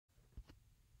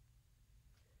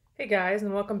Hey guys,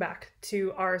 and welcome back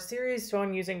to our series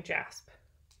on using JASP.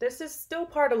 This is still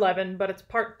part 11, but it's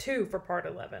part 2 for part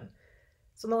 11.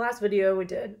 So in the last video we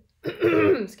did,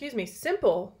 excuse me,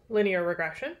 simple linear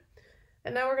regression,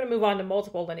 and now we're going to move on to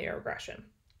multiple linear regression.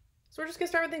 So we're just going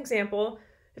to start with an example.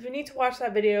 If you need to watch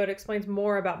that video, it explains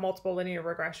more about multiple linear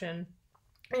regression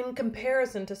in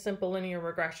comparison to simple linear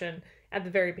regression at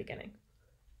the very beginning.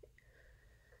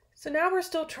 So now we're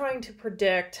still trying to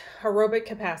predict aerobic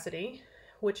capacity,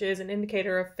 which is an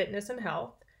indicator of fitness and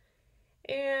health.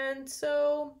 And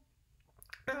so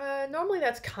normally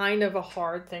that's kind of a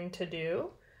hard thing to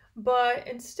do, but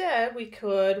instead we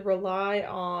could rely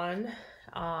on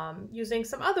using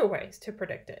some other ways to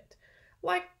predict it,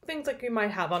 like things like you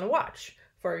might have on a watch,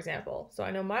 for example. So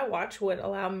I know my watch would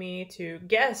allow me to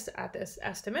guess at this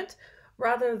estimate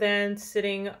rather than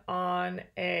sitting on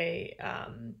a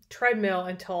treadmill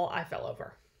until I fell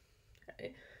over.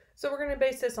 Okay. So we're going to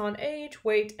base this on age,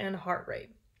 weight, and heart rate.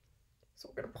 So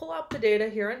we're going to pull out the data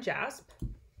here in JASP.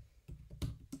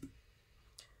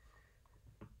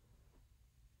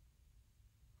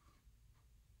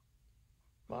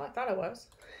 Well, I thought I was.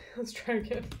 Let's try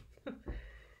again.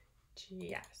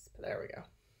 JASP. There we go.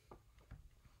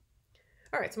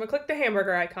 All right, so I'm going to click the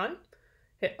hamburger icon,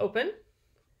 hit open,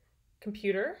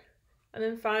 computer, and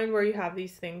then find where you have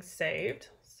these things saved.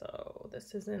 So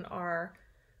this is in our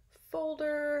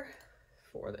folder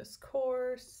for this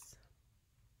course.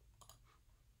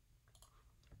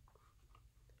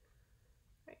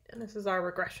 Right, and this is our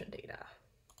regression data.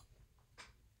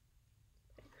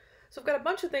 So I've got a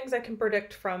bunch of things I can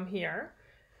predict from here.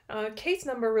 Case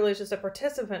number really is just a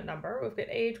participant number. We've got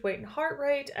age, weight, and heart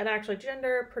rate, and actually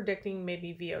gender, predicting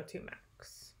maybe VO2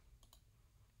 max.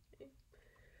 Okay.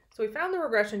 So we found the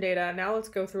regression data. Now let's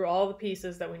go through all the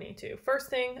pieces that we need to. First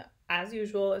thing, as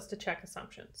usual, is to check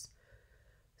assumptions.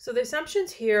 So the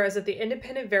assumptions here is that the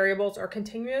independent variables are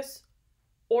continuous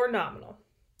or nominal.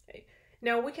 Okay.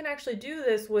 Now we can actually do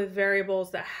this with variables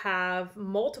that have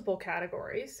multiple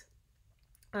categories,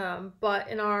 but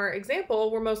in our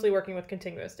example, we're mostly working with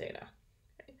continuous data.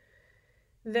 Okay.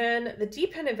 Then the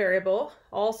dependent variable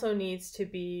also needs to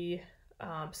be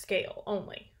scale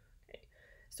only. Okay.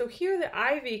 So here the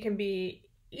IV can be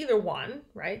either one,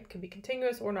 right? It can be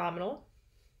continuous or nominal.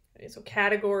 Okay. So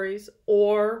categories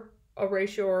or a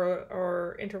ratio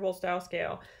or interval style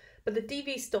scale, but the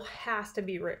DV still has to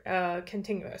be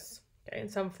continuous, okay, in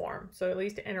some form, so at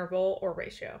least interval or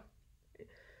ratio.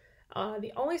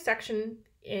 The only section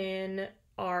in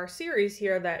our series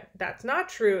here that's not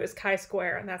true is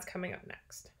chi-square, and that's coming up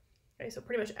next. Okay, so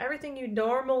pretty much everything you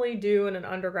normally do in an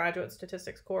undergraduate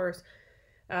statistics course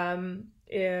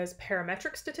is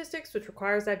parametric statistics, which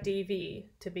requires that DV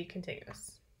to be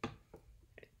continuous.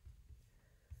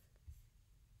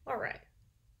 All right,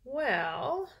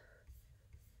 well,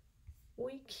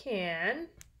 we can,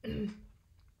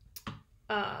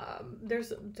 there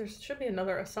should be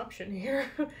another assumption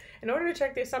here. In order to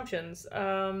check the assumptions,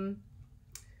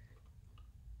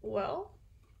 well,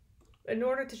 in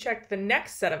order to check the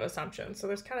next set of assumptions, so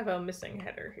there's kind of a missing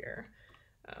header here.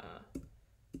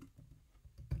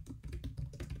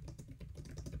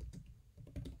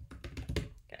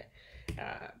 Okay,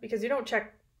 because you don't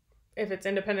check if it's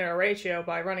independent or ratio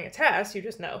by running a test, you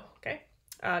just know, okay?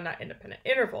 Not independent,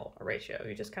 interval or ratio,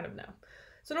 you just kind of know.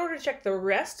 So in order to check the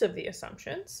rest of the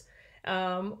assumptions,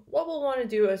 what we'll want to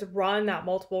do is run that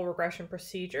multiple regression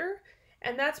procedure,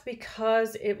 and that's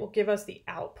because it will give us the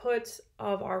output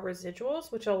of our residuals,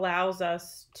 which allows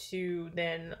us to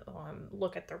then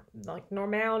look at the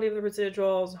normality of the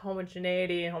residuals,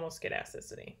 homogeneity, and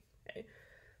homoscedasticity. Okay?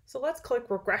 So let's click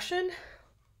regression,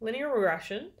 linear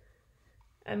regression,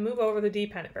 and move over the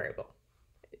dependent variable.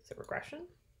 Okay, so regression,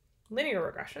 linear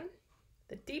regression.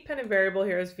 The dependent variable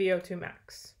here is VO2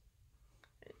 max.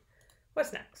 Okay.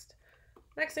 What's next?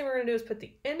 Next thing we're going to do is put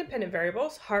the independent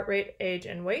variables, heart rate, age,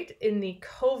 and weight, in the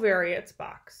covariates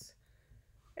box.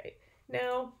 Okay.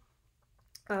 Now,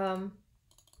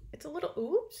 it's a little,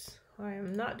 oops, I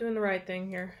am not doing the right thing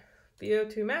here.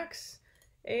 VO2 max,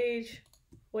 age,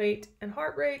 weight, and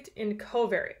heart rate in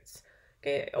covariates.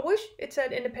 Okay, I wish it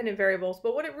said independent variables,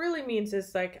 but what it really means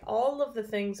is like all of the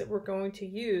things that we're going to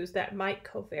use that might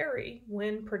covary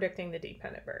when predicting the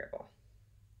dependent variable.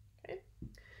 Okay.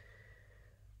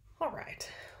 All right,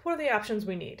 what are the options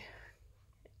we need?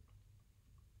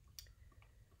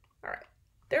 All right,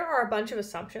 there are a bunch of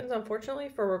assumptions, unfortunately,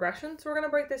 for regression, so we're going to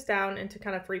break this down into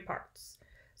kind of 3 parts.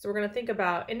 So we're going to think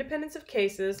about independence of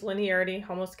cases, linearity,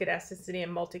 homoscedasticity,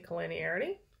 and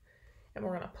multicollinearity. And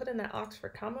we're going to put in that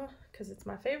Oxford comma because it's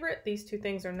my favorite. These two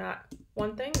things are not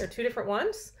one thing, they're two different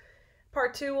ones.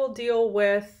 Part 2 will deal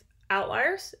with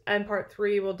outliers, and part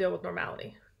 3 will deal with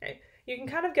normality. Okay, you can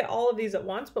kind of get all of these at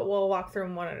once, but we'll walk through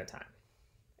them one at a time.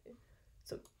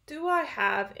 So do I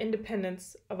have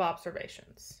independence of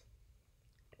observations?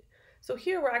 So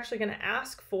here we're actually going to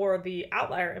ask for the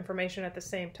outlier information at the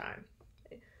same time.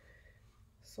 Okay.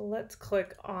 So let's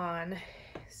click on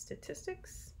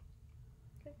statistics.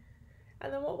 Okay.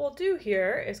 And then what we'll do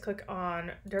here is click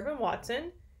on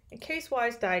Durbin-Watson and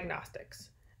case-wise diagnostics.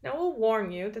 Now we'll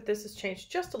warn you that this has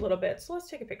changed just a little bit, so let's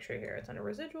take a picture here. It's under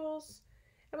residuals,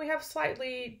 and we have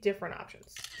slightly different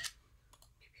options.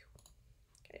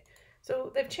 Okay,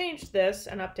 so they've changed this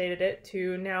and updated it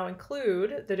to now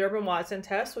include the Durbin-Watson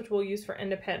test, which we'll use for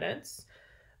independence,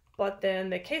 but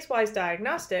then the case-wise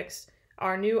diagnostics,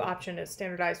 our new option is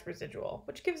standardized residual,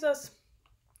 which gives us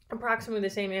approximately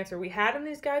the same answer we had in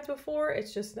these guides before.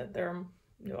 It's just that there are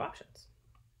new options.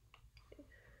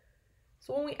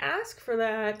 So when we ask for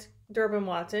that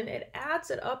Durbin-Watson, it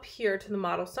adds it up here to the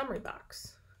model summary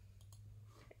box.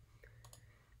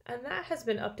 And that has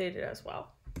been updated as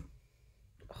well.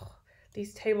 Oh,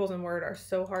 these tables in Word are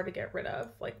so hard to get rid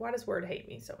of. Like, why does Word hate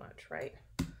me so much, right?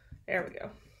 There we go.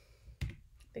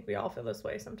 I think we all feel this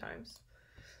way sometimes.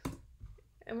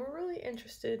 And we're really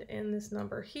interested in this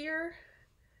number here.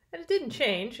 And it didn't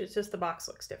change, it's just the box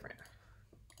looks different.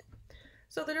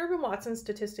 So the Durbin-Watson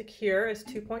statistic here is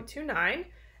 2.29,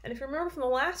 and if you remember from the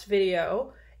last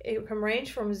video, it can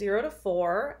range from 0 to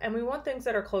 4, and we want things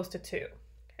that are close to 2.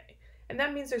 Okay, and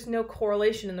that means there's no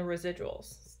correlation in the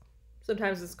residuals.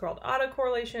 Sometimes it's called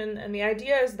autocorrelation, and the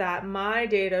idea is that my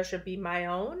data should be my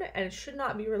own, and it should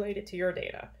not be related to your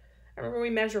data. And remember, we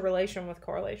measure relation with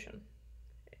correlation.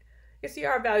 You see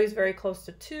our value is very close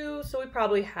to 2, so we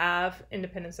probably have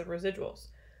independence of residuals.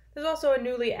 There's also a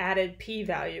newly added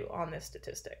p-value on this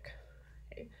statistic.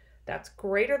 Okay. That's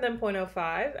greater than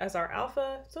 0.05 as our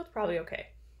alpha, so it's probably okay.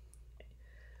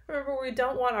 Remember, we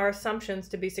don't want our assumptions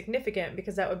to be significant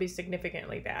because that would be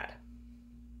significantly bad.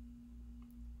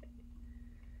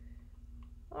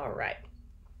 All right.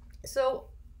 So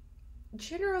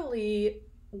generally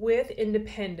with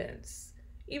independence,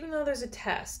 even though there's a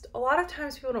test, a lot of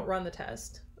times people don't run the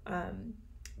test.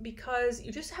 Because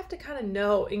you just have to kind of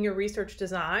know in your research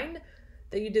design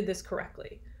that you did this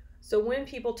correctly. So when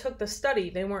people took the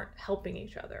study, they weren't helping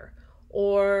each other.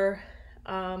 Or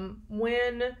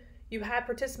when you had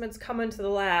participants come into the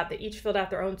lab, they each filled out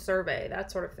their own survey,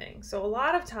 that sort of thing. So a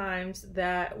lot of times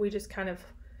that we just kind of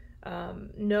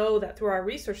know that through our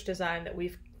research design that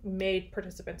we've made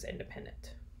participants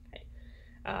independent. Okay.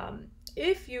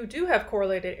 If you do have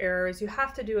correlated errors, you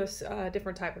have to do a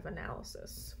different type of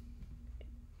analysis.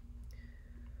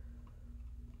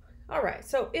 All right,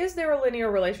 so is there a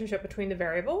linear relationship between the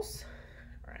variables?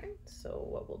 All right, so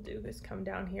what we'll do is come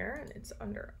down here and it's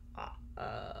under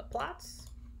plots.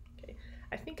 Okay,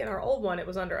 I think in our old one it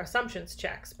was under assumptions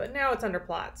checks, but now it's under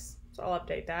plots, so I'll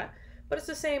update that. But it's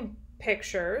the same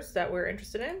pictures that we're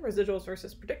interested in, residuals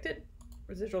versus predicted,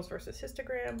 residuals versus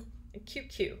histogram, and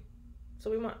QQ. So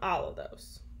we want all of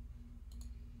those.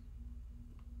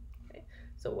 Okay,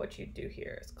 so what you do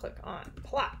here is click on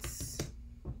plots.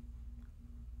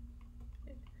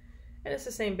 And it's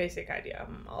the same basic idea.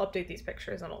 I'll update these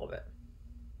pictures in a little bit.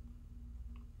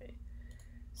 Okay.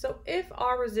 So if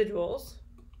our residuals,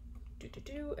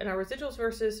 and our residuals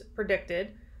versus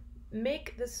predicted,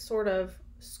 make this sort of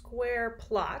square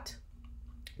plot,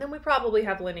 then we probably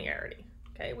have linearity.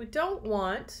 Okay, we don't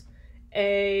want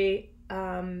a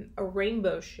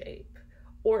rainbow shape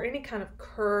or any kind of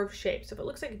curve shape. So if it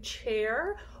looks like a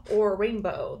chair or a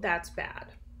rainbow, that's bad.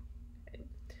 Okay.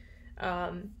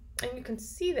 And you can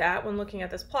see that when looking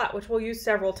at this plot, which we'll use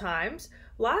several times.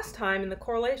 Last time in the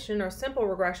correlation or simple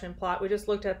regression plot, we just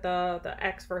looked at the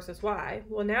x versus y.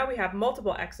 Well, now we have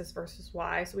multiple x's versus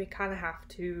y, so we kind of have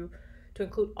to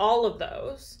include all of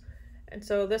those. And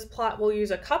so this plot we'll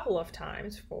use a couple of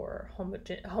times for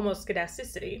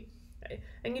homoscedasticity. Okay?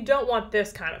 And you don't want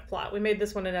this kind of plot. We made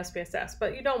this one in SPSS,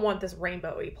 but you don't want this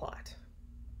rainbowy plot.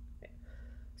 Okay.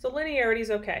 So linearity is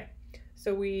okay.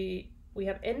 So we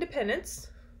have independence,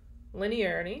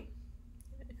 linearity.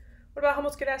 What about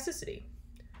homoscedasticity?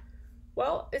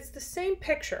 Well, it's the same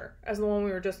picture as the one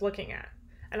we were just looking at.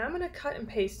 And I'm going to cut and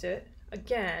paste it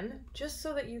again, just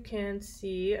so that you can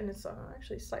see, and it's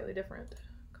actually slightly different.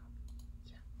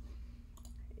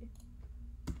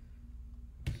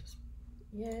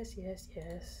 Yes, yes,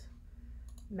 yes.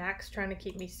 Mac's trying to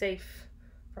keep me safe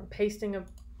from pasting a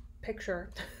picture.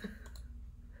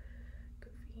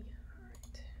 Goofy. All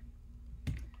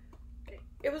right. Okay.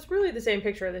 It was really the same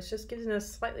picture. This just gives us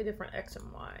slightly different X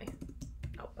and Y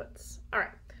outputs. All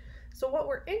right. So what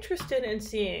we're interested in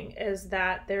seeing is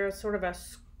that there's sort of a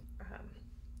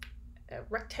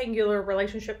rectangular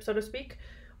relationship, so to speak,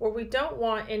 where we don't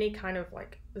want any kind of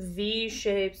like V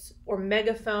shapes or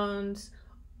megaphones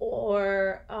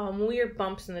or weird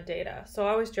bumps in the data. So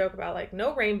I always joke about like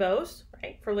no rainbows,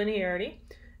 right, for linearity,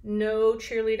 no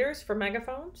cheerleaders for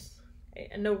megaphones, right?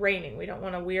 And no raining. We don't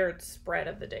want a weird spread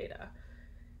of the data.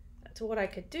 So what I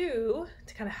could do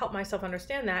to kind of help myself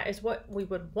understand that is what we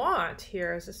would want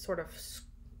here is this sort of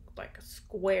like a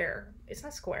square. It's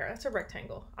not square, that's a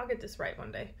rectangle. I'll get this right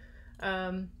one day.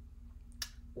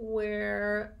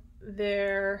 Where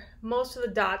most of the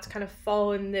dots kind of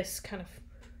fall in this kind of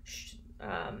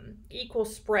equal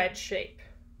spread shape.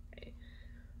 Okay.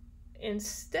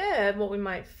 Instead, what we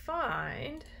might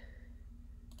find,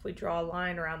 if we draw a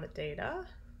line around the data,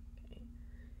 okay,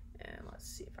 and let's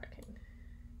see if I can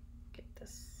get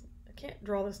this. I can't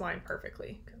draw this line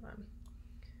perfectly because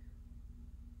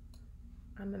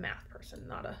I'm a math person,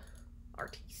 not a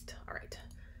artiste. All right,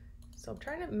 so I'm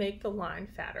trying to make the line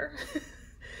fatter.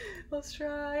 Let's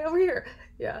try over here.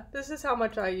 Yeah, this is how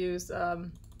much I use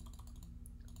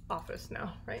Office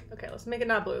now, right? Okay, let's make it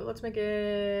not blue. Let's make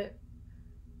it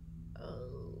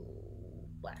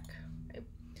black. Okay.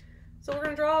 So we're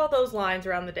gonna draw all those lines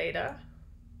around the data.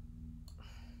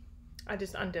 I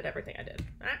just undid everything I did.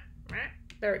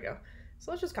 There we go.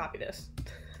 So let's just copy this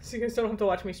so you guys don't have to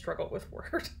watch me struggle with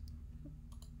Word.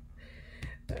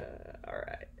 All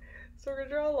right, so we're gonna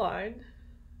draw a line,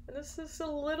 and this is a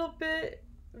little bit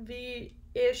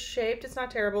V-ish shaped. It's not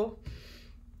terrible.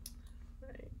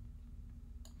 Right.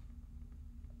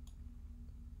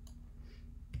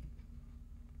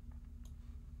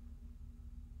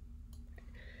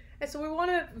 And so we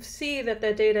want to see that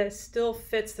the data still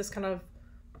fits this kind of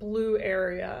blue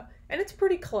area, and it's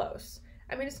pretty close.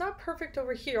 I mean, it's not perfect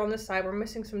over here on this side. We're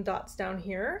missing some dots down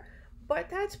here, but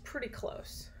that's pretty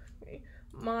close. Okay.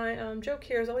 My joke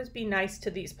here is always be nice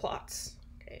to these plots.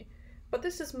 Okay. But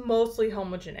this is mostly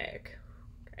homogeneic,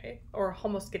 okay, or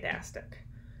homoscedastic.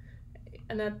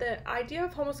 And that the idea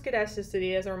of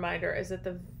homoscedasticity, as a reminder, is that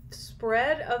the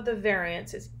spread of the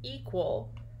variance is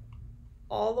equal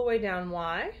all the way down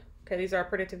y. Okay, these are our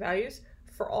predicted values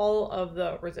for all of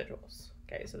the residuals.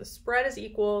 Okay, so the spread is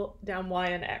equal down y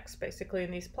and x, basically,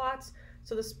 in these plots.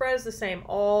 So the spread is the same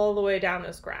all the way down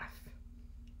this graph.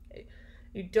 Okay.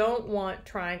 You don't want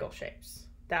triangle shapes.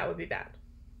 That would be bad.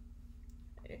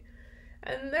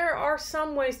 And there are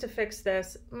some ways to fix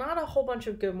this, not a whole bunch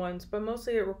of good ones, but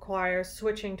mostly it requires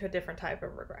switching to a different type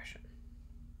of regression.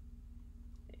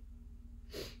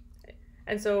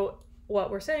 And so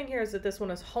what we're saying here is that this one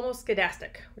is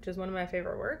homoscedastic, which is one of my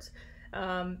favorite words,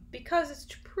 because it's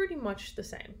pretty much the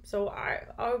same. So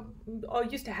I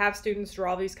used to have students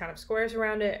draw these kind of squares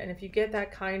around it, and if you get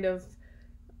that kind of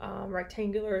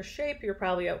rectangular shape, you're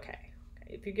probably okay.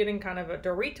 If you're getting kind of a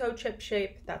Dorito chip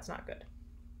shape, that's not good.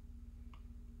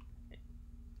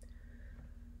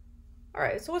 All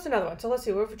right, so what's another one? So let's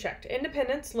see what we've checked.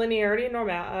 Independence, linearity, and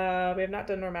normality. We have not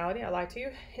done normality, I lied to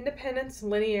you. Independence,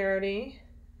 linearity,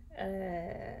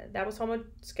 that was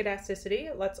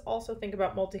homoscedasticity. Let's also think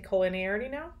about multicollinearity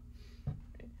now.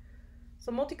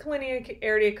 So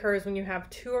multicollinearity occurs when you have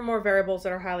two or more variables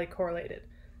that are highly correlated.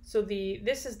 So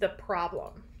this is the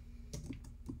problem.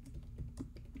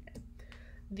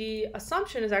 The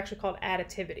assumption is actually called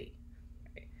additivity.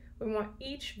 We want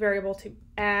each variable to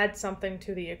add something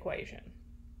to the equation.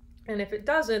 And if it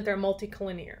doesn't, they're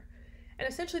multicollinear. And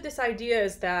essentially this idea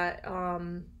is that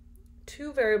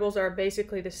two variables are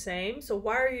basically the same, so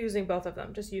why are you using both of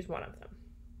them? Just use one of them.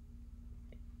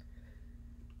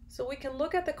 So we can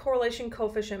look at the correlation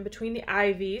coefficient between the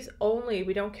IVs only.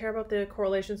 We don't care about the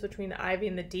correlations between the IV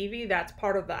and the DV. That's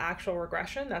part of the actual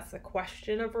regression. That's the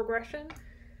question of regression.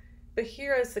 But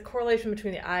here is the correlation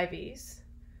between the IVs.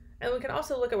 And we can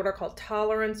also look at what are called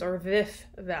tolerance or VIF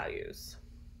values.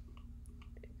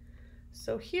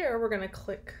 So here we're going to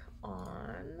click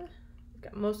on, we've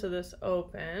got most of this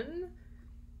open.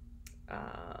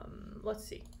 Let's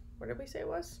see, what did we say it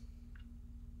was?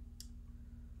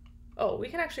 Oh, we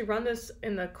can actually run this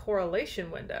in the correlation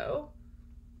window,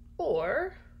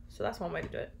 or, so that's one way to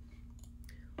do it.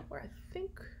 Or I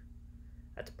think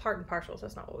that's part and partials,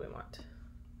 that's not what we want.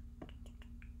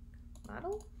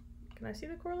 Model? Can I see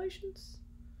the correlations?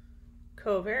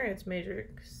 Covariance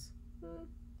matrix.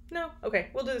 No? Okay,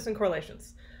 we'll do this in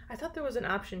correlations. I thought there was an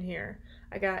option here.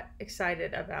 I got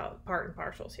excited about part and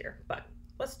partials here, but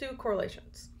let's do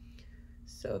correlations.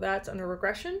 So that's under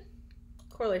regression,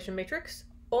 correlation matrix,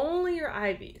 only your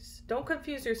IVs. Don't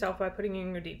confuse yourself by putting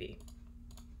in your DV.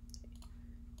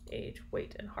 Age,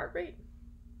 weight, and heart rate.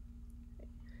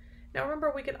 Now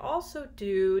remember, we can also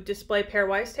do display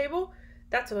pairwise table.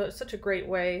 That's such a great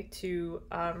way to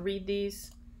read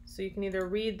these. So you can either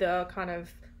read the kind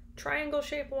of triangle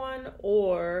shaped one,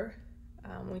 or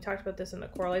we talked about this in the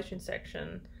correlation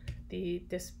section, the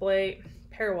display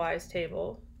pairwise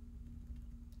table,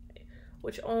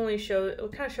 which only shows,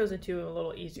 it kind of shows it to you in a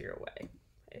little easier way.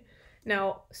 Okay.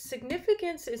 Now,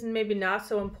 significance is maybe not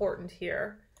so important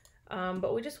here,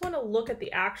 but we just want to look at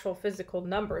the actual physical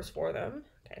numbers for them.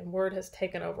 Okay, Word has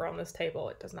taken over on this table.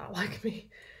 It does not like me.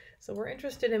 So we're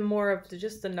interested in more of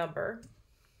just the number.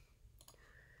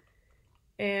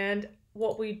 And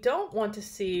what we don't want to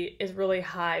see is really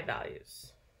high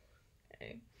values.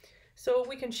 Okay. So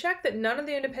we can check that none of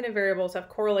the independent variables have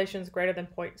correlations greater than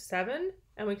 0.7,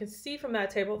 and we can see from that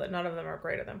table that none of them are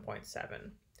greater than 0.7.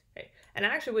 Okay. And I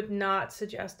actually would not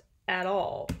suggest at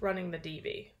all running the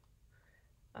DV.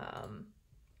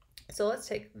 So let's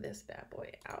take this bad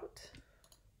boy out,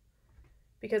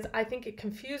 because I think it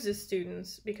confuses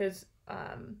students, because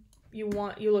you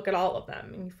look at all of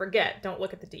them and you forget, don't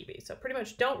look at the DV. So pretty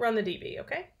much don't run the DV,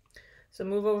 okay? So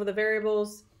move over the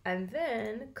variables and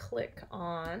then click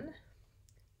on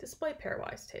display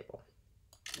pairwise table.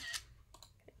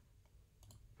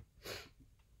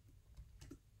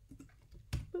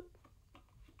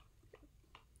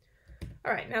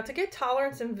 All right, now to get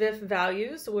tolerance and VIF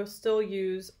values, we'll still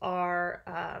use our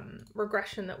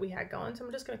regression that we had going. So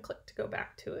I'm just going to click to go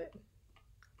back to it.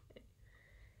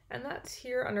 And that's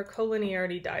here under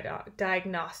collinearity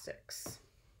diagnostics.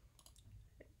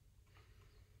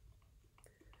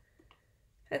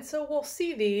 And so we'll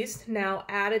see these now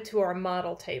added to our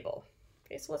model table.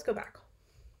 Okay, so let's go back.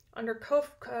 Under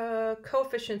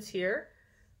coefficients here,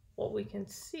 what we can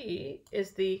see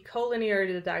is the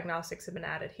collinearity diagnostics have been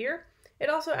added here. It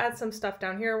also adds some stuff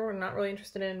down here we're not really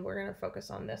interested in. We're going to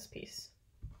focus on this piece.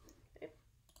 Okay.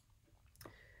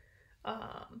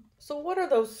 So what are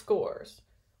those scores?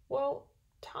 Well,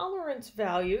 tolerance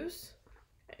values,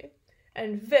 okay,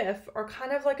 and VIF are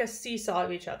kind of like a seesaw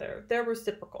of each other. They're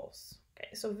reciprocals.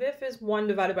 Okay, so VIF is 1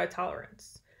 divided by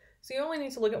tolerance. So you only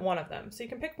need to look at one of them. So you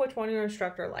can pick which one your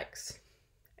instructor likes.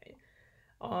 Okay.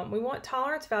 We want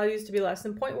tolerance values to be less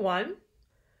than 0.1,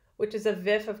 which is a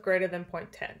VIF of greater than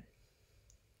 0.10.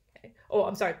 Oh,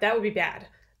 I'm sorry, that would be bad.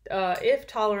 If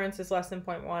tolerance is less than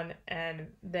 0.1, and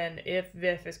then if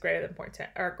VIF is greater than 0.10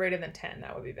 or greater than 10,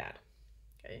 that would be bad.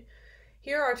 Okay.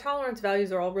 Here our tolerance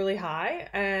values are all really high,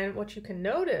 and what you can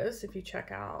notice if you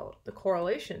check out the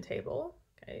correlation table,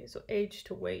 okay, so age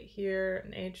to weight here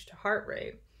and age to heart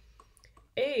rate.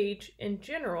 Age in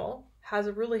general has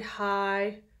a really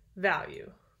high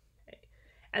value. Okay.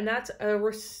 And that's a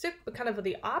kind of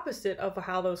the opposite of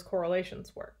how those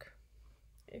correlations work.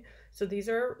 So these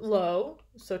are low,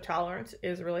 so tolerance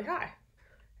is really high.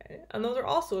 Okay? And those are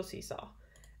also a seesaw.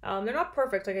 They're not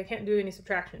perfect, like I can't do any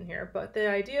subtraction here, but the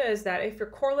idea is that if your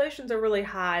correlations are really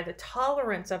high, the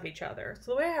tolerance of each other.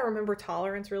 So the way I remember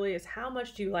tolerance really is how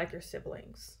much do you like your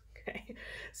siblings? Okay,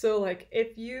 so like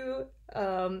if you,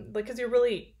 because you're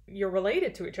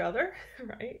related to each other,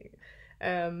 right?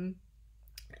 And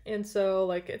so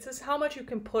like it's just how much you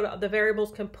can the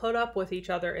variables can put up with each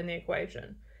other in the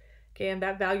equation. Okay, and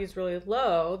that value is really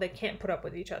low. They can't put up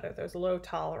with each other. There's a low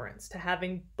tolerance to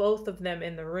having both of them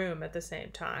in the room at the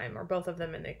same time, or both of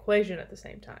them in the equation at the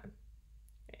same time.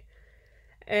 Okay.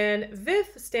 And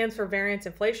VIF stands for variance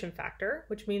inflation factor,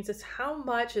 which means it's how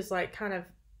much is like kind of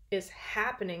is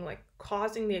happening, like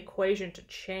causing the equation to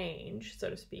change, so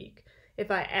to speak,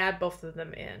 if I add both of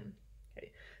them in.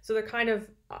 Okay. So they're kind of,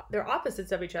 they're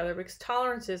opposites of each other, because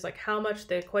tolerance is like how much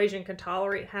the equation can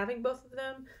tolerate having both of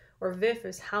them, or VIF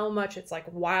is how much it's like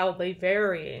wildly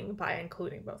varying by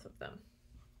including both of them.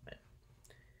 Right.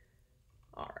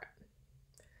 All right.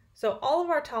 So all of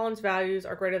our tolerance values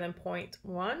are greater than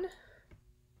 0.1,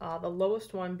 the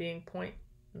lowest one being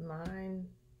 0.979.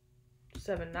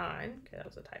 Okay, that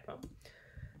was a typo.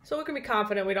 So we can be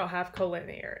confident we don't have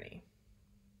collinearity.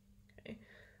 Okay.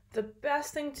 The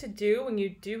best thing to do when you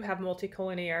do have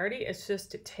multicollinearity is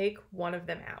just to take one of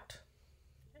them out.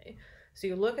 Okay. So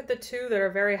you look at the two that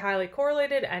are very highly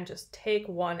correlated and just take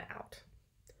one out.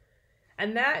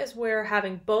 And that is where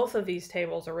having both of these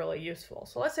tables are really useful.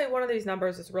 So let's say one of these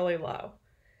numbers is really low.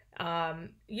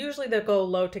 Usually they'll go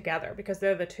low together because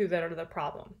they're the two that are the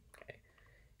problem. Okay.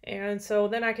 And so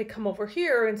then I could come over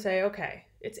here and say, okay,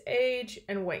 it's age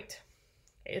and weight.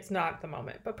 It's not at the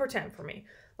moment, but pretend for me.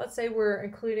 Let's say we're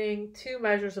including 2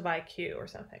 measures of IQ or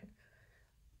something.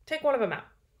 Take one of them out.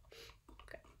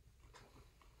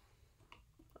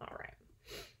 All right,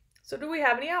 so do we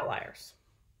have any outliers?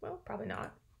 Well, probably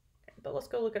not. Okay, but let's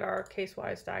go look at our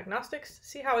case-wise diagnostics,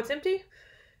 see how it's empty,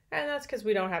 and that's because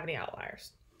we don't have any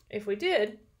outliers. If we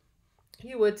did,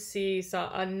 you would see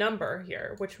a number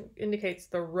here, which indicates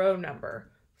the row number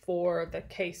for the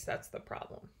case that's the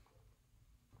problem.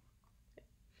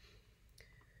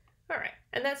 All right,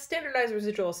 and that standardized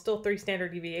residual is still 3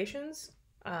 standard deviations.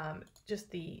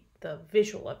 Just the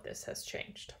visual of this has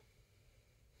changed.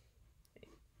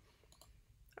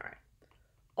 All right,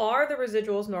 are the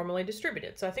residuals normally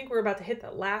distributed? So I think we're about to hit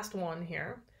the last one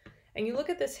here. And you look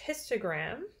at this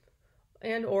histogram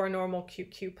and or a normal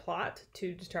QQ plot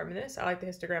to determine this. I like the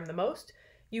histogram the most.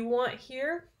 You want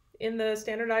here in the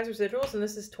standardized residuals, and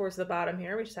this is towards the bottom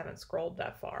here, we just haven't scrolled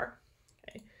that far.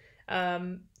 Okay.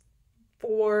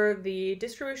 For the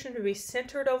distribution to be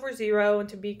centered over 0 and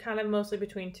to be kind of mostly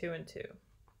between 2 and 2.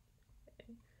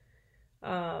 Okay.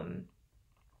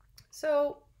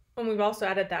 And we've also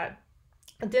added that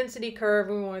density curve,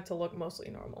 and we want it to look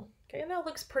mostly normal. Okay, and that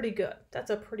looks pretty good.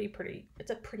 That's a pretty it's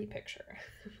a pretty picture.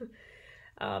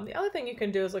 The other thing you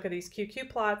can do is look at these QQ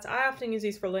plots. I often use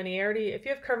these for linearity. If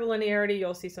you have curvilinearity,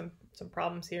 you'll see some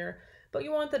problems here, but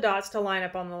you want the dots to line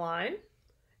up on the line.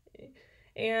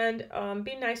 And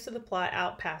be nice to the plot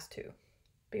out past 2,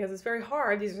 because it's very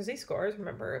hard, these are z-scores,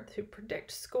 remember, to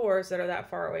predict scores that are that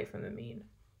far away from the mean.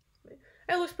 And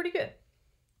it looks pretty good.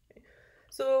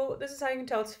 So this is how you can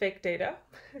tell it's fake data.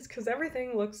 It's because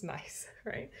everything looks nice,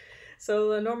 right? So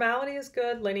the normality is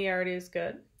good, linearity is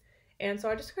good. And so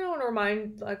I just kind of want to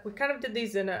remind, like we kind of did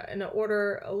these in an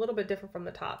order a little bit different from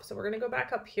the top. So we're going to go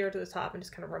back up here to the top and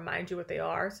just kind of remind you what they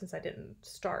are, since I didn't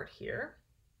start here.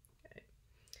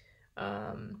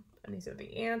 And these are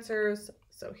the answers.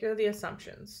 So here are the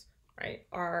assumptions, right?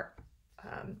 Our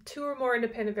 2 or more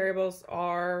independent variables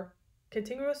are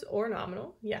continuous or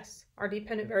nominal? Yes. Are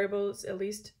dependent variables at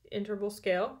least interval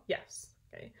scale? Yes.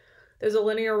 Okay. There's a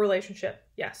linear relationship.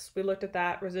 Yes. We looked at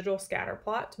that residual scatter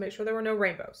plot to make sure there were no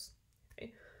rainbows.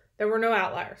 Okay. There were no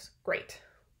outliers. Great.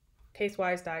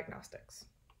 Case-wise diagnostics.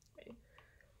 Okay.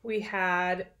 We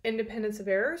had independence of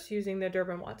errors using the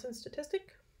Durbin-Watson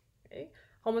statistic. Okay.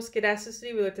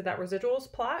 Homoscedasticity, we looked at that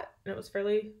residuals plot, and it was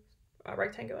fairly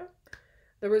rectangular.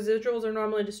 The residuals are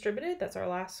normally distributed. That's our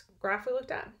last graph we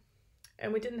looked at.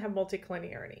 And we didn't have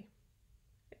multicollinearity.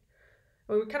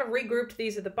 We kind of regrouped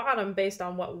these at the bottom based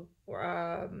on what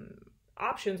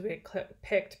options we had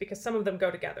picked, because some of them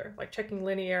go together, like checking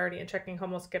linearity and checking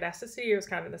homoscedasticity was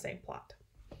kind of in the same plot.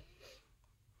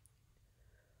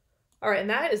 All right, and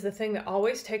that is the thing that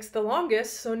always takes the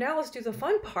longest. So now let's do the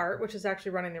fun part, which is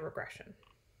actually running the regression.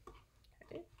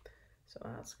 Okay, so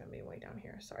that's going to be way down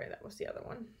here. Sorry, that was the other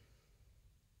one.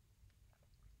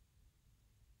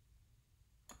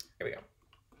 Here we go.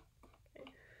 Okay.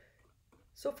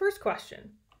 So first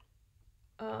question,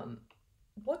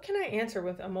 what can I answer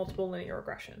with a multiple linear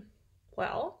regression?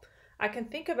 Well, I can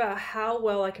think about how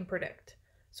well I can predict.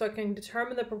 So I can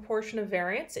determine the proportion of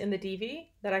variance in the DV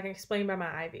that I can explain by my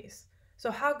IVs. So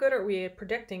how good are we at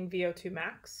predicting VO2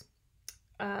 max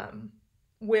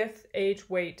with age,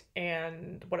 weight,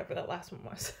 and whatever that last one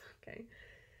was? Okay.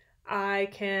 I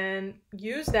can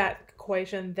use that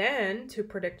equation then to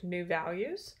predict new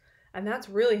values. And that's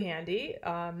really handy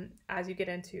as you get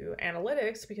into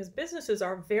analytics, because businesses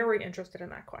are very interested in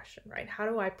that question, right? How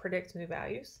do I predict new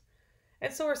values?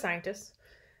 And so are scientists.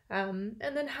 And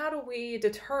then how do we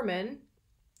determine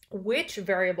which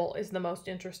variable is the most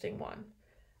interesting one?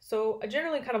 So I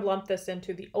generally kind of lump this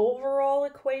into the overall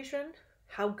equation.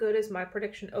 How good is my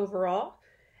prediction overall?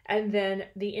 And then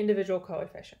the individual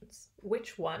coefficients.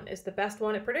 Which one is the best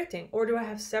one at predicting? Or do I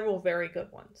have several very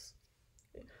good ones?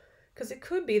 Because it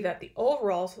could be that the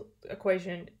overall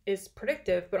equation is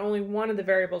predictive, but only one of the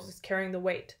variables is carrying the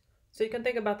weight. So you can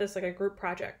think about this like a group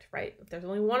project, right? If there's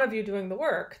only one of you doing the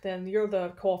work, then you're the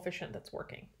coefficient that's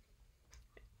working.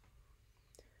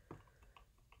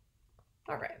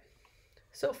 All right.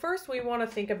 So first we want to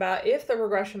think about if the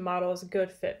regression model is a good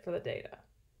fit for the data.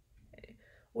 Okay.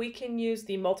 We can use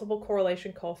the multiple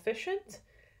correlation coefficient,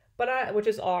 which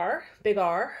is R, big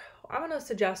R. I'm going to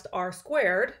suggest R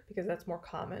squared, because that's more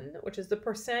common, which is the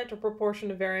percent or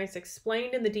proportion of variance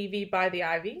explained in the DV by the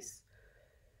IVs.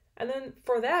 And then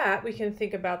for that, we can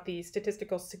think about the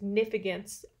statistical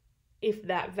significance if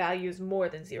that value is more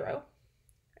than 0.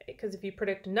 Because if you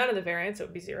predict none of the variance, it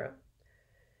would be 0.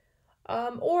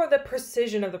 Or the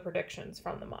precision of the predictions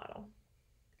from the model.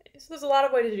 So there's a lot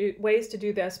of ways to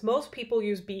do this. Most people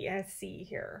use B and C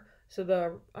here. So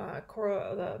the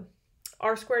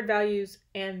R squared values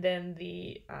and then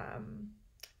the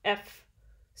F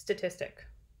statistic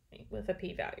with a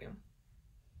P value.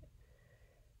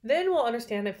 Then we'll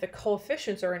understand if the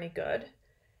coefficients are any good.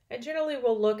 And generally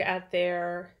we'll look at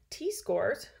their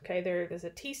t-scores. Okay, there's a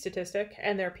t statistic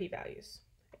and their p-values.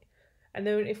 Okay. And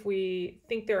then if we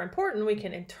think they're important, we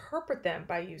can interpret them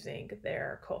by using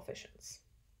their coefficients.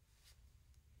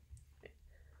 Okay.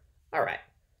 All right,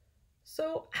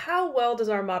 so how well does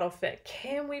our model fit?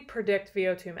 Can we predict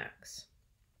VO2 max?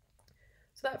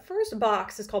 So that first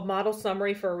box is called model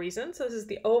summary for a reason. So this is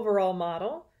the overall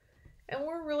model. And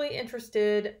we're really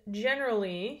interested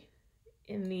generally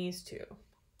in these two.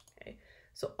 Okay.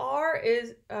 So R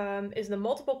is the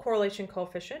multiple correlation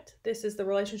coefficient. This is the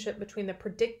relationship between the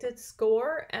predicted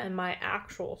score and my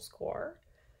actual score.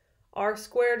 R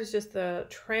squared is just the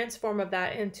transform of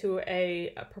that into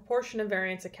a proportion of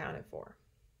variance accounted for.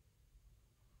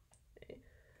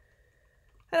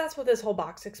 And that's what this whole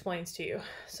box explains to you.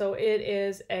 So it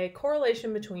is a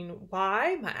correlation between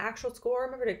Y, my actual score,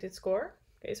 and my predicted score.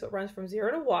 Okay, so it runs from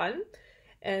 0 to 1.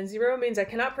 And 0 means I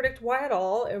cannot predict Y at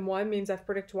all, and 1 means I've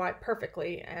predicted Y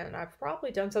perfectly, and I've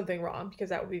probably done something wrong because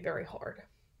that would be very hard.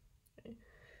 Okay.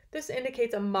 This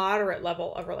indicates a moderate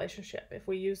level of relationship if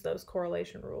we use those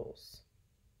correlation rules.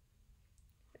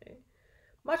 Okay.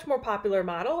 Much more popular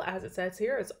model, as it says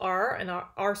here, is R and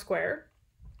R squared.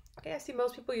 Okay, I see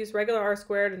most people use regular R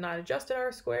squared and not adjusted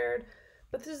R squared,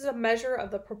 but this is a measure of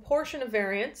the proportion of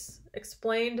variance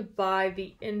explained by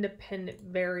the independent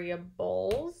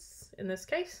variables in this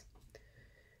case.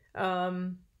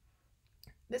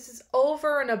 This is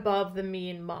over and above the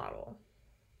mean model.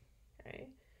 Okay.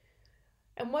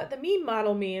 And what the mean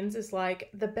model means is like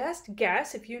the best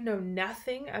guess, if you know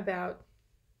nothing about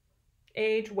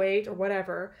age, weight, or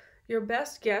whatever, your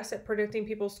best guess at predicting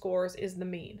people's scores is the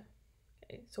mean.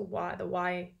 So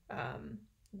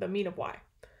the mean of Y.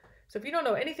 So if you don't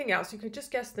know anything else, you could just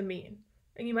guess the mean,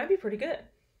 and you might be pretty good,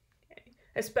 okay?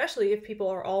 Especially if people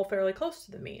are all fairly close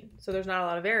to the mean, so there's not a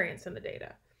lot of variance in the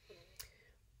data.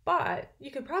 But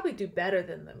you could probably do better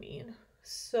than the mean.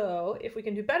 So if we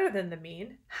can do better than the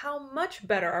mean, how much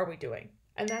better are we doing?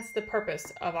 And that's the purpose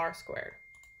of R squared.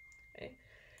 Okay?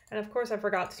 And of course, I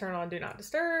forgot to turn on Do Not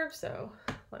Disturb, so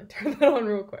let me turn that on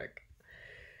real quick.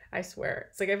 I swear.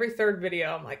 It's like every third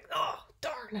video, I'm like, oh,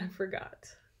 darn, I forgot.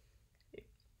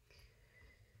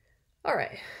 All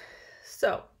right.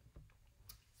 So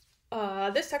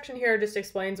this section here just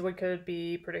explains we could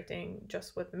be predicting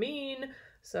just with the mean.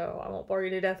 So I won't bore you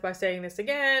to death by saying this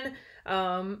again.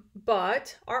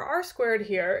 But our R squared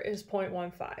here is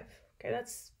 0.15. Okay,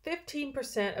 that's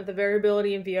 15% of the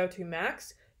variability in VO2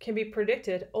 max can be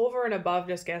predicted over and above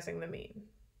just guessing the mean.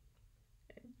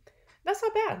 Okay. That's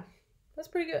not bad. That's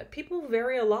pretty good. People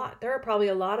vary a lot. There are probably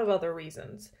a lot of other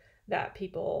reasons that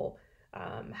people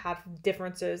have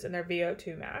differences in their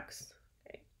VO2 max.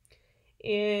 Okay?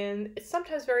 And it's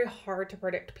sometimes very hard to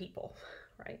predict people,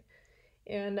 right?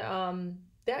 And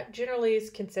that generally is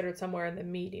considered somewhere in the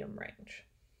medium range.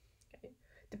 Okay?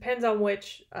 Depends on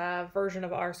which version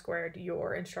of R squared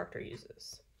your instructor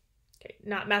uses. Okay?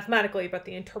 Not mathematically, but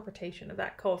the interpretation of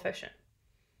that coefficient.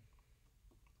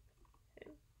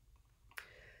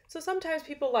 So sometimes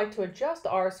people like to adjust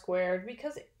R squared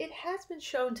because it has been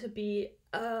shown to be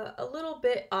a little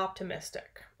bit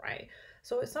optimistic, right?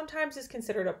 So it sometimes is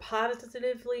considered a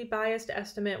positively biased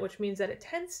estimate, which means that it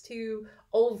tends to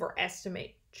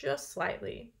overestimate just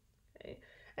slightly. Okay?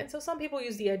 And so some people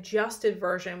use the adjusted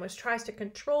version, which tries to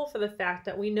control for the fact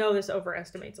that we know this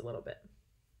overestimates a little bit.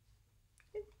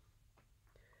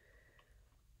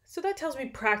 So that tells me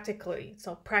practically,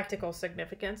 so practical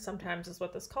significance sometimes is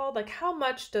what this is called. Like how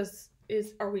much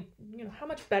how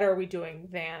much better are we doing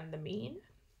than the mean?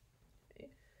 Okay.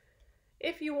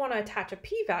 If you want to attach a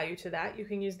p-value to that, you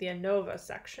can use the ANOVA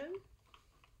section.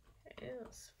 Okay,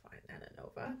 let's find that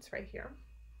ANOVA, it's right here.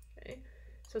 Okay.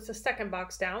 So it's the second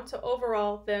box down, so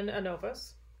overall then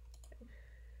ANOVAs. Okay.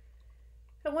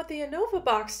 And what the ANOVA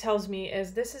box tells me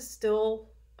is this is still,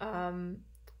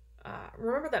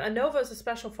 remember that ANOVA is a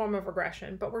special form of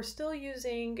regression, but we're still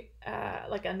using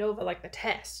like ANOVA, like the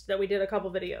test that we did a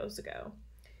couple videos ago.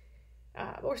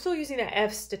 But we're still using the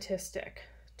F statistic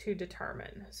to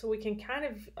determine. So we can kind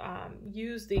of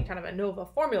use the kind of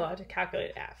ANOVA formula to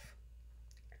calculate F.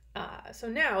 So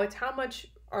now it's how much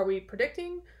are we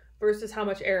predicting versus how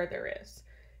much error there is.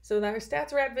 So in our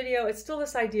stats wrap video, it's still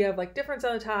this idea of like difference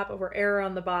on the top over error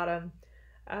on the bottom.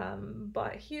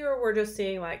 But here we're just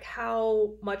seeing like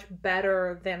how much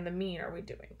better than the mean are we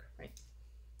doing, right?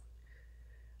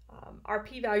 Our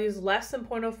p-value is less than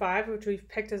 0.05, which we've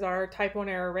picked as our type 1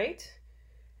 error rate.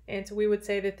 And so we would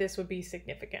say that this would be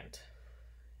significant.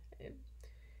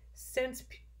 Since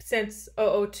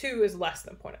 0.002 is less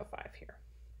than 0.05 here.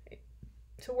 Right?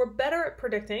 So we're better at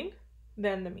predicting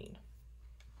than the mean.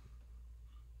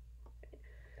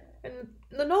 And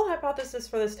the null hypothesis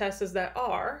for this test is that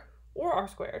R, or R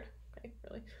squared, okay,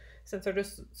 really, since they're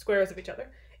just squares of each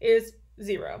other, is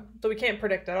 0. So we can't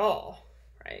predict at all,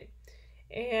 right?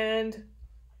 And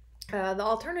the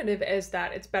alternative is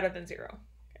that it's better than 0.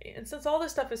 Okay? And since all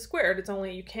this stuff is squared, it's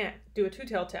only, you can't do a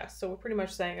two-tailed test. So we're pretty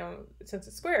much saying, since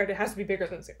it's squared, it has to be bigger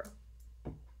than 0.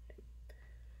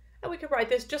 And we could write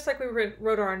this just like we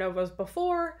wrote our ANOVAs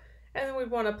before, and then we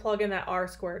want to plug in that r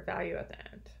squared value at the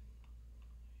end.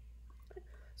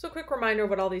 So a quick reminder of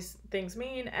what all these things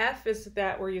mean. F is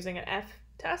that we're using an F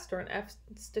test or an F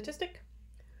statistic.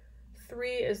 3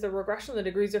 is the regression, the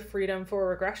degrees of freedom for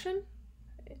regression.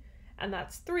 And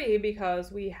that's 3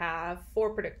 because we have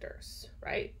 4 predictors,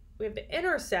 right? We have the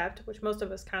intercept, which most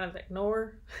of us kind of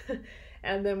ignore.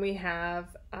 And then we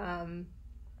have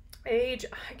age,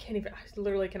 I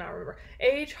literally cannot remember.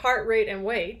 Age, heart rate, and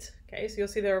weight. Okay, so you'll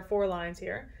see there are 4 lines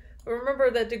here. But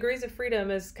remember that degrees of freedom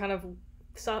is kind of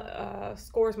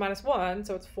scores -1,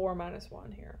 so it's 4 -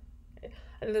 1 here. Okay?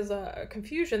 And there's a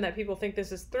confusion that people think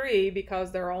this is 3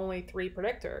 because there are only 3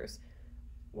 predictors.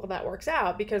 Well, that works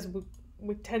out because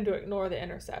we tend to ignore the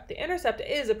intercept. The intercept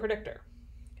is a predictor.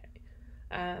 Okay?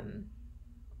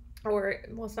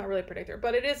 Well, it's not really a predictor,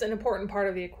 but it is an important part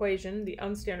of the equation, the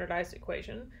unstandardized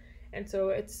equation. And so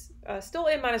it's still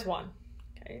a -1.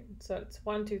 Okay, so it's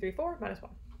 1, 2, 3, 4,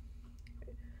 -1.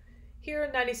 Okay.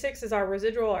 Here, 96 is our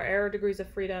residual, our error degrees of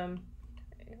freedom.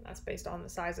 Okay, and that's based on the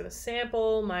size of the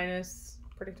sample minus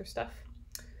predictor stuff.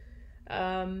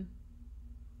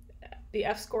 The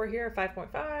F score here,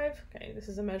 5.5. Okay, this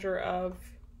is a measure of,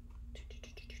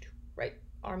 right,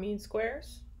 our mean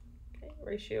squares. Okay,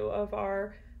 ratio of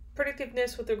our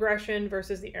predictiveness with regression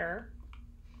versus the error.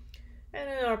 And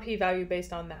then our p-value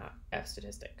based on that F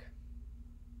statistic.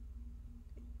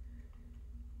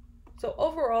 So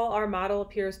overall, our model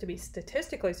appears to be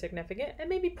statistically significant and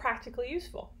may be practically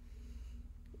useful.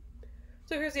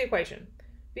 So here's the equation.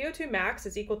 VO2 max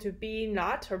is equal to B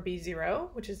naught or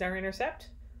B0, which is our intercept,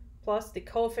 plus the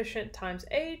coefficient times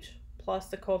age, plus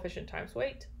the coefficient times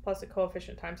weight, plus the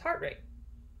coefficient times heart rate.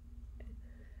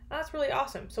 That's really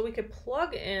awesome. So we could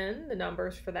plug in the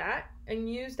numbers for that and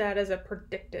use that as a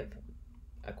predictive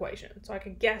equation. So I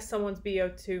could guess someone's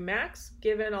VO2 max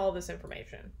given all this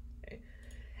information. Okay?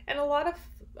 And a lot of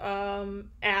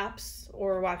apps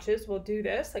or watches will do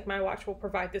this. Like my watch will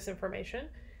provide this information.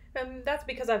 And that's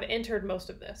because I've entered most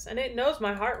of this. And it knows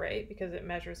my heart rate because it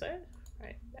measures it.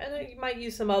 Right? And it might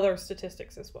use some other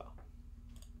statistics as well.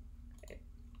 Okay.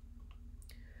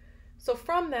 So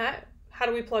from that, how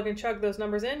do we plug and chug those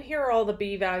numbers in? Here are all the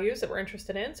B values that we're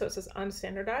interested in. So it says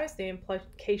unstandardized. The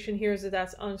implication here is that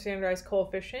that's unstandardized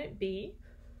coefficient, B.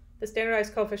 The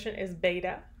standardized coefficient is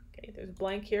beta. Okay, there's a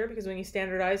blank here because when you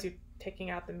standardize, you're taking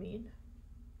out the mean.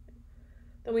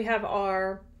 Then we have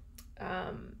our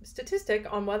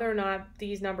statistic on whether or not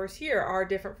these numbers here are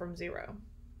different from 0.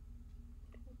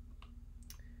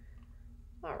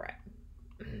 All right.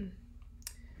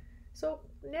 So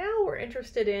now we're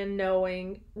interested in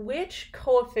knowing which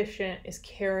coefficient is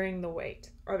carrying the weight.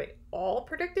 Are they all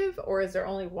predictive, or is there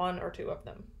only 1 or 2 of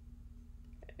them?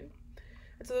 Okay.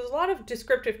 And so there's a lot of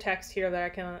descriptive text here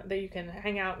that you can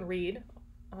hang out and read,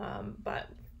 but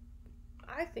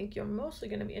I think you're mostly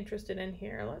going to be interested in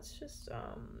here. Let's just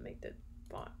make the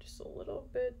font just a little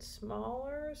bit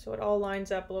smaller so it all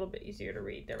lines up a little bit easier to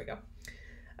read. There we go.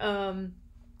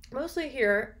 Mostly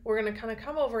here, we're going to kind of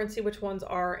come over and see which ones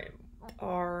are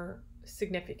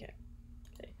significant.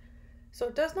 Okay. So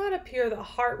it does not appear that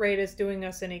heart rate is doing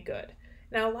us any good.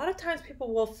 Now, a lot of times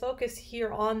people will focus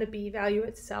here on the B value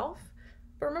itself,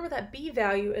 but remember that B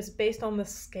value is based on the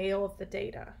scale of the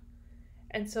data.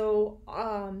 And so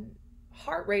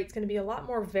heart rate is going to be a lot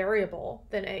more variable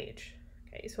than age.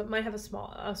 Okay, so it might have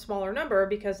a smaller number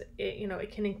because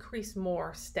it can increase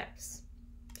more steps.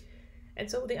 And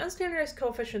so the unstandardized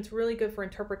coefficient is really good for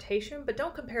interpretation, but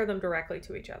don't compare them directly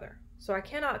to each other. So I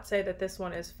cannot say that this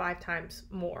one is 5 times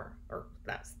more, or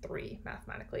that's 3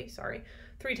 mathematically, sorry,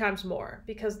 3 times more,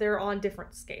 because they're on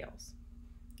different scales.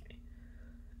 Okay.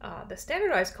 The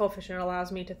standardized coefficient allows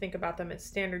me to think about them in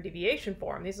standard deviation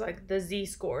form. These are like the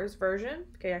z-scores version.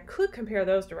 Okay, I could compare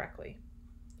those directly.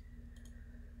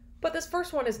 But this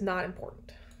first one is not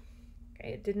important.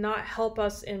 Okay, it did not help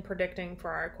us in predicting for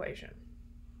our equation.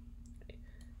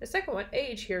 The second one,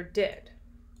 age here, did.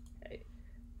 Okay.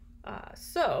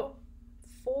 So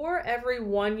for every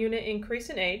 1 unit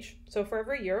increase in age, so for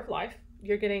every year of life,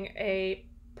 you're getting a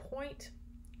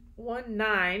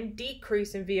 0.19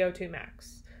 decrease in VO2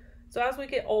 max. So as we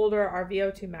get older, our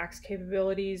VO2 max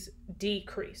capabilities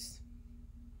decrease.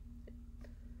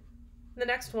 The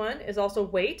next one is also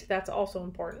weight. That's also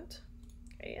important.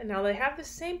 Okay. And now they have the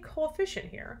same coefficient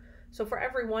here. So for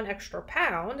every 1 extra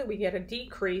pound, we get a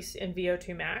decrease in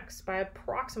VO2 max by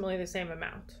approximately the same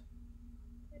amount.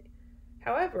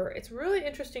 However, it's really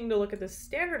interesting to look at the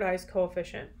standardized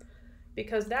coefficient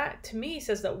because that, to me,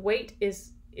 says that weight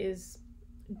is is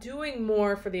doing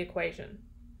more for the equation.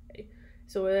 Okay?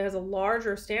 So it has a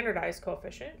larger standardized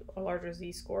coefficient, a larger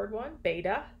z-scored one,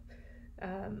 beta,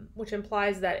 which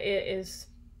implies that it is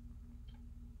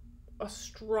a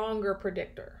stronger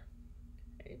predictor.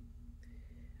 Okay?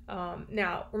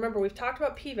 Now, remember, we've talked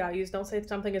about p-values. Don't say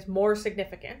something is more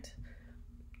significant,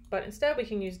 but instead we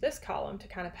can use this column to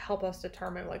kind of help us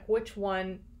determine like which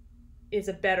one is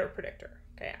a better predictor.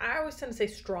 Okay, I always tend to say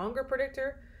stronger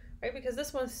predictor, right? Because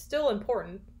this one's still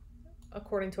important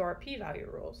according to our p-value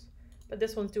rules, but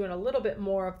this one's doing a little bit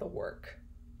more of the work,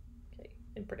 okay,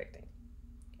 in predicting.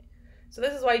 Okay. So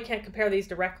this is why you can't compare these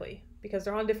directly, because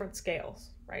they're on different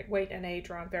scales, right? Weight and age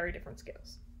are on very different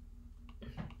scales.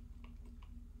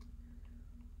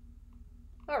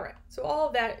 All right, so all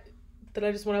of that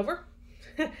I just went over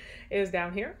is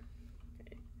down here.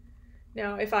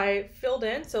 Now, if I filled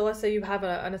in, so let's say you have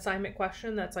an assignment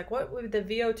question that's like, what would the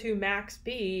VO2 max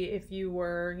be if you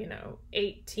were,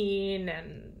 18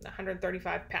 and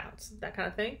 135 pounds, that kind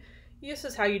of thing. This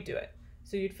is how you do it.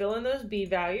 So you'd fill in those B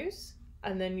values,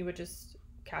 and then you would just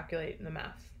calculate in the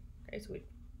math. Okay, so we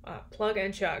plug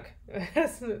and chug.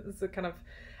 It's a kind of,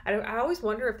 I always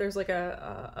wonder if there's like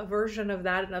a version of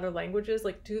that in other languages.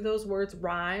 Like, do those words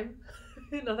rhyme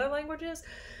in other languages?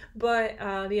 But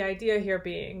the idea here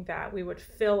being that we would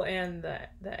fill in the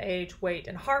age, weight,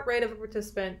 and heart rate of a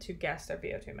participant to guess their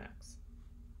VO2 max.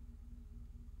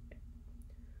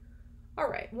 All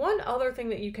right, one other thing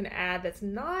that you can add that's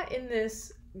not in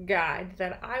this guide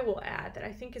that I will add that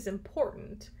I think is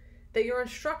important that your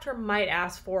instructor might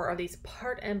ask for are these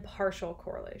part and partial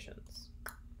correlations.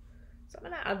 So I'm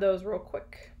going to add those real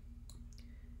quick.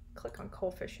 Click on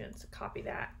coefficients, copy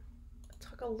that.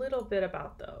 Talk a little bit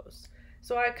about those.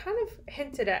 So I kind of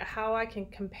hinted at how I can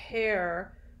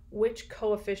compare which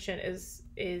coefficient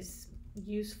is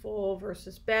useful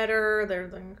versus better. They're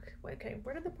like, okay,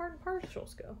 where did the part and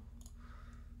partials go?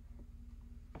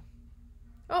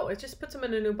 Oh, it just puts them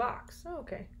in a new box. Oh,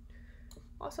 okay.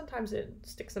 Well, sometimes it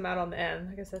sticks them out on the end.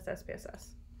 I guess that's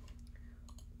SPSS.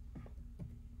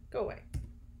 Go away.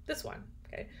 This one,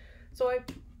 okay. So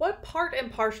what part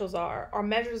and partials are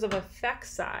measures of effect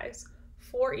size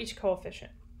for each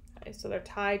coefficient. Okay, so they're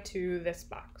tied to this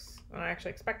box. And I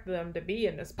actually expect them to be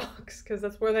in this box because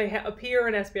that's where they appear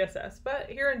in SPSS. But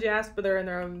here in JASP, they're in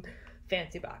their own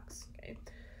fancy box. Okay.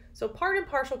 So part and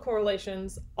partial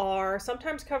correlations are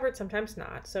sometimes covered, sometimes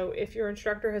not. So if your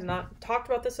instructor has not talked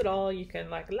about this at all, you can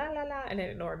like la la la and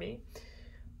ignore me.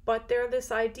 But they're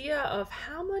this idea of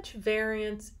how much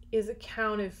variance is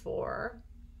accounted for,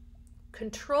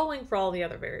 controlling for all the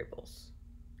other variables.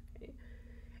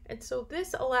 And so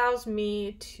this allows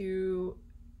me to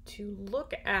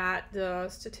look at the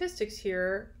statistics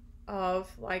here of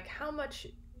like how much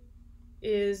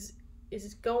is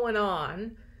going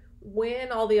on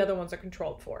when all the other ones are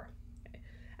controlled for.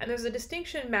 And there's a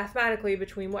distinction mathematically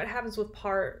between what happens with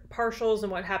partials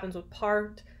and what happens with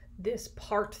part. This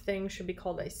part thing should be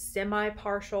called a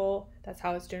semi-partial. That's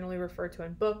how it's generally referred to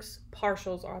in books.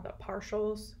 Partials are the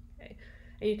partials. Okay.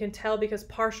 And you can tell because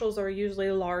partials are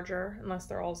usually larger unless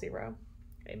they're all zero,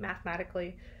 okay,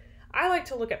 mathematically. I like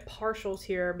to look at partials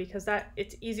here because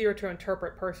it's easier to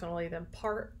interpret personally than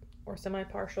part or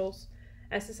semi-partials.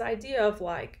 And it's this idea of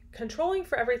like controlling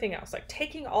for everything else, like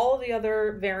taking all of the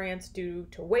other variance due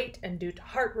to weight and due to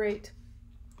heart rate,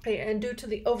 okay, and due to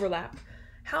the overlap.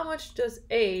 How much does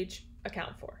age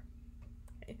account for?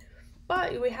 Okay.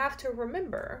 But we have to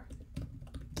remember,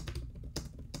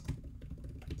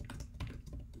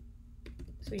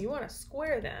 so you want to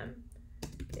square them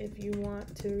if you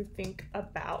want to think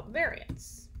about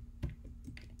variance.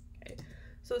 Okay.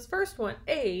 So this first one,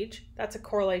 age, that's a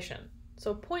correlation.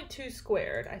 So 0.2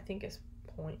 squared, I think is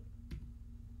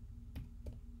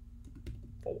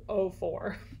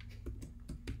 0.04.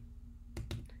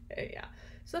 Okay, yeah.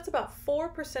 So that's about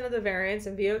 4% of the variance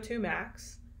in VO2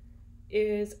 max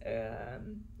is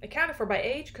accounted for by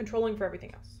age, controlling for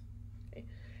everything else. Okay.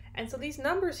 And so these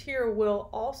numbers here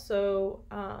will also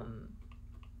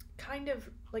kind of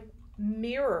like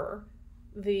mirror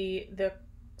the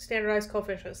standardized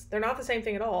coefficients. They're not the same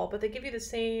thing at all, but they give you the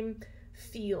same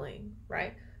feeling,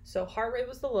 right? So heart rate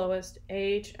was the lowest,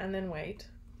 age, and then weight.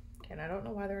 Okay, and I don't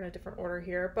know why they're in a different order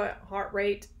here, but heart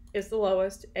rate is the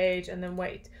lowest, age, and then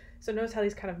weight. So notice how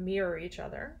these kind of mirror each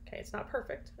other. Okay, it's not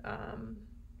perfect.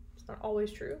 It's not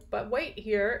always true, but weight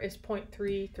here is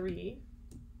 0.33.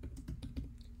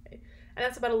 Okay, and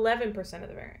that's about 11% of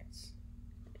the variance.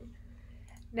 Okay.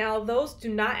 Now, those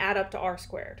do not add up to r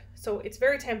squared. So it's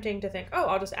very tempting to think, oh,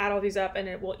 I'll just add all these up and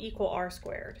it will equal r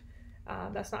squared.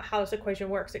 That's not how this equation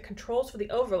works. It controls for the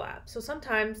overlap. So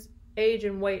sometimes age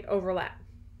and weight overlap,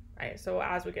 right? So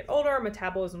as we get older,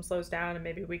 metabolism slows down and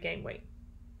maybe we gain weight,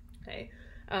 okay?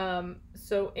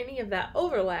 So any of that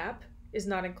overlap is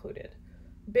not included.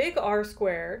 Big R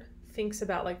squared thinks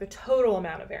about like the total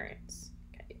amount of variance,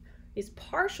 okay? These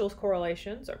partial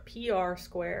correlations, or PR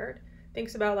squared,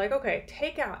 thinks about like, okay,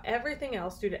 take out everything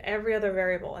else due to every other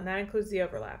variable, and that includes the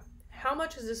overlap. How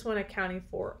much is this one accounting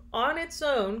for on its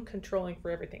own, controlling for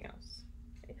everything else?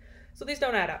 Okay? So these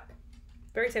don't add up.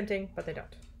 Very tempting, but they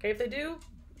don't. Okay, if they do,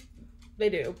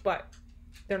 but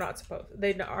they're not supposed.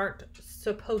 They aren't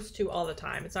supposed to all the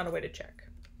time. It's not a way to check.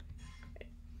 Okay.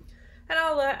 And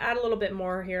I'll add a little bit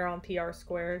more here on PR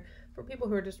squared for people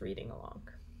who are just reading along.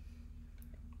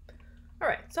 All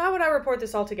right, so how would I report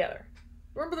this all together?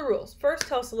 Remember the rules. First,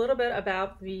 tell us a little bit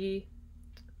about the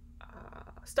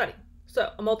study.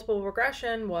 So a multiple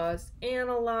regression was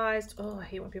analyzed. Oh, I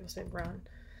hate when people say run.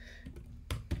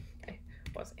 Okay,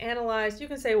 was analyzed. You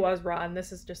can say was run.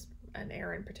 This is just an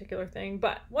Erin particular thing,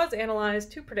 but was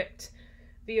analyzed to predict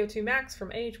VO2 max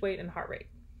from age, weight, and heart rate.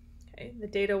 Okay, the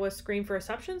data was screened for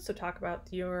assumptions. So talk about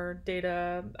your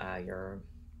data, your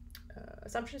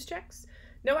assumptions checks.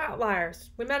 No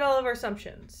outliers. We met all of our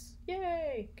assumptions.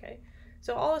 Yay. Okay.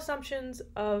 So all assumptions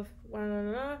of,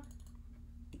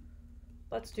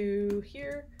 let's do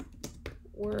here,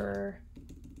 were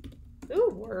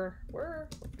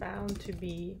found to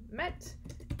be met,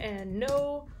 and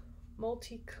no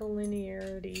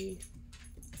multicollinearity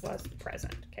was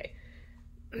present. Okay.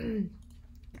 And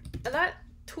that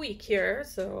tweak here,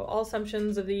 so all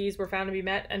assumptions of these were found to be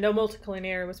met and no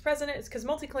multicollinearity was present, it's because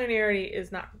multicollinearity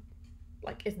is not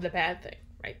like, it's the bad thing,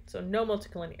 right? So no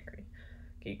multicollinearity.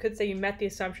 Okay, you could say you met the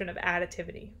assumption of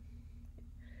additivity.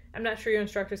 I'm not sure your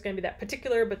instructor is going to be that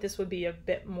particular, but this would be a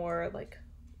bit more like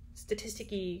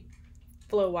statistic-y,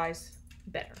 flow-wise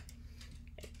better.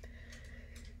 Okay.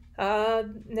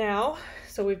 Now,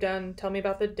 so we've done, tell me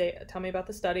about the data, tell me about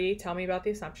the study, tell me about the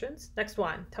assumptions. Next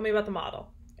one, tell me about the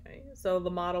model. Okay, so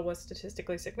the model was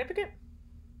statistically significant.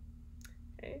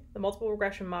 Okay, the multiple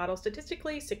regression model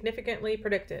statistically significantly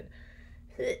predicted.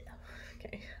 Okay,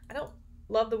 I don't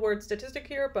love the word statistic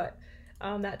here, but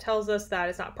that tells us that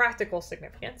it's not practical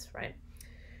significance, right?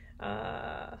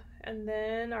 And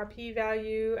then our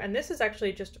p-value, and this is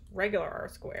actually just regular r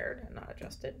squared and not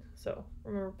adjusted. So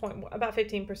remember, about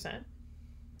 15%.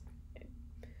 Okay.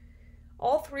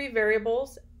 All three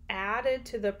variables added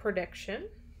to the prediction.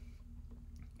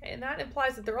 And that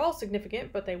implies that they're all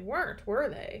significant, but they weren't, were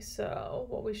they? So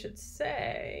what we should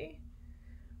say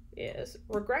is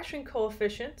regression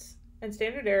coefficients and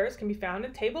standard errors can be found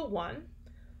in table 1.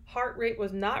 Heart rate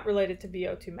was not related to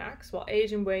VO2 max, while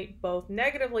age and weight both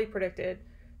negatively predicted,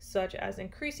 such as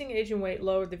increasing age and weight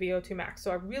lowered the VO2 max.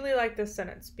 So I really like this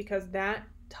sentence because that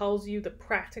tells you the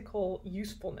practical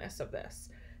usefulness of this.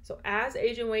 So as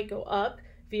age and weight go up,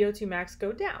 VO2 max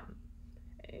go down.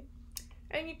 Okay?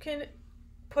 And you can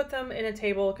put them in a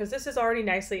table because this is already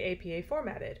nicely APA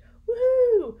formatted.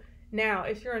 Woohoo! Now,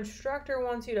 if your instructor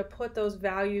wants you to put those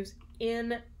values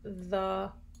in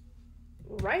the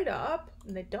write-up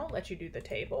and they don't let you do the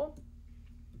table,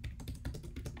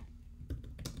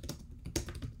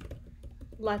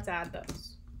 let's add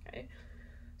those. Okay,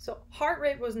 so heart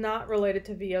rate was not related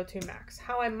to VO2 max.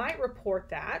 How I might report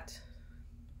that,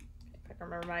 if I can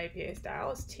remember my APA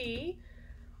style, is T.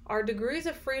 Our degrees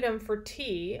of freedom for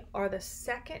T are the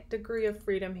second degree of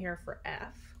freedom here for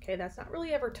F. Okay, that's not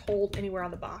really ever told anywhere on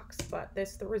the box, but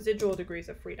that's the residual degrees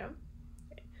of freedom.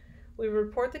 Okay. We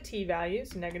report the T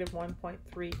values, negative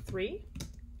 1.33.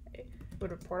 Okay. We would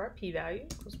report our P value,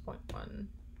 equals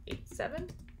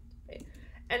 0.187. Okay.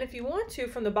 And if you want to,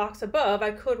 from the box above, I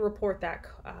could report that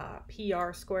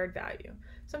PR squared value.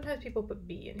 Sometimes people put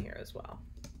B in here as well.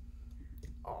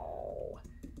 Oh,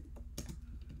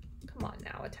 come on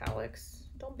now, italics.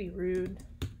 Don't be rude.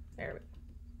 There we go.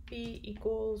 B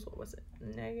equals, what was it?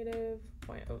 Negative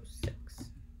 0.06.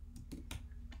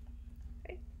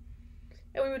 Okay.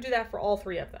 And we would do that for all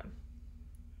three of them.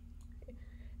 Okay.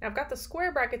 Now I've got the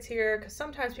square brackets here because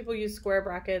sometimes people use square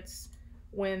brackets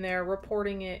when they're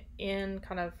reporting it in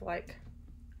kind of like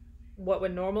what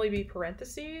would normally be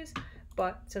parentheses,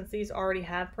 but since these already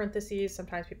have parentheses,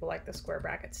 sometimes people like the square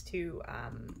brackets to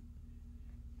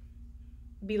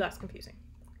be less confusing.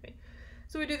 Okay.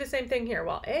 So we do the same thing here.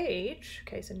 While age,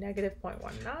 okay, so negative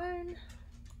 0.19.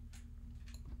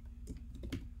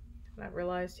 And I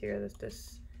realized here that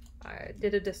I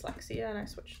did a dyslexia and I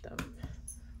switched them.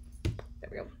 There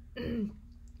we go.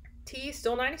 T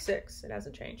still 96, it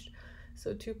hasn't changed.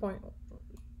 So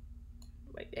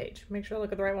age, make sure I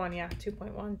look at the right one. Yeah,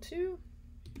 2.12.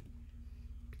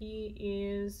 P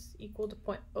is equal to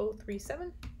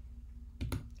 0.037.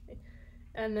 Okay.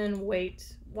 And then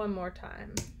weight one more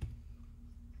time.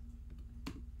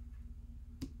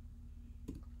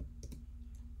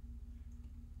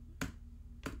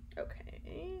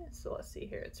 Okay, so let's see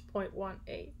here, it's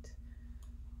 0.18.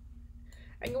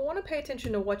 And you'll want to pay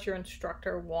attention to what your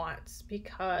instructor wants,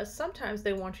 because sometimes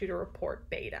they want you to report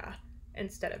beta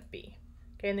instead of B.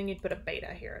 Okay, and then you'd put a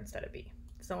beta here instead of B.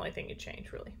 It's the only thing you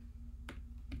change, really.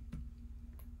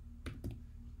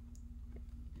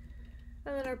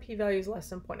 And then our p-value is less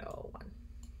than 0.001.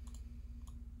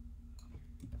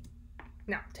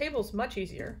 Now, table's much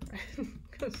easier,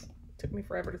 because it took me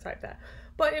forever to type that.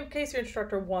 But in case your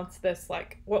instructor wants this,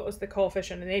 like, what was the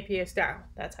coefficient in APA style,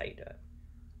 that's how you do it.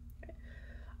 Okay.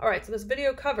 All right, so this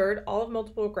video covered all of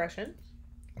multiple regression,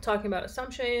 talking about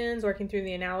assumptions, working through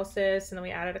the analysis, and then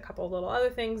we added a couple of little other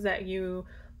things that you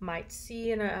might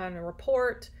see in a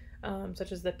report,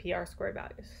 such as the PR square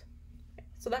values. Okay.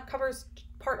 So that covers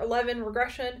part 11,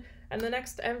 regression, and the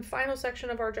next and final section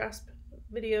of our JASP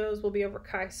videos will be over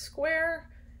chi-square,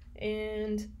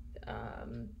 and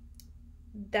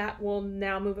that will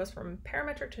now move us from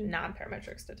parametric to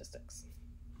non-parametric statistics.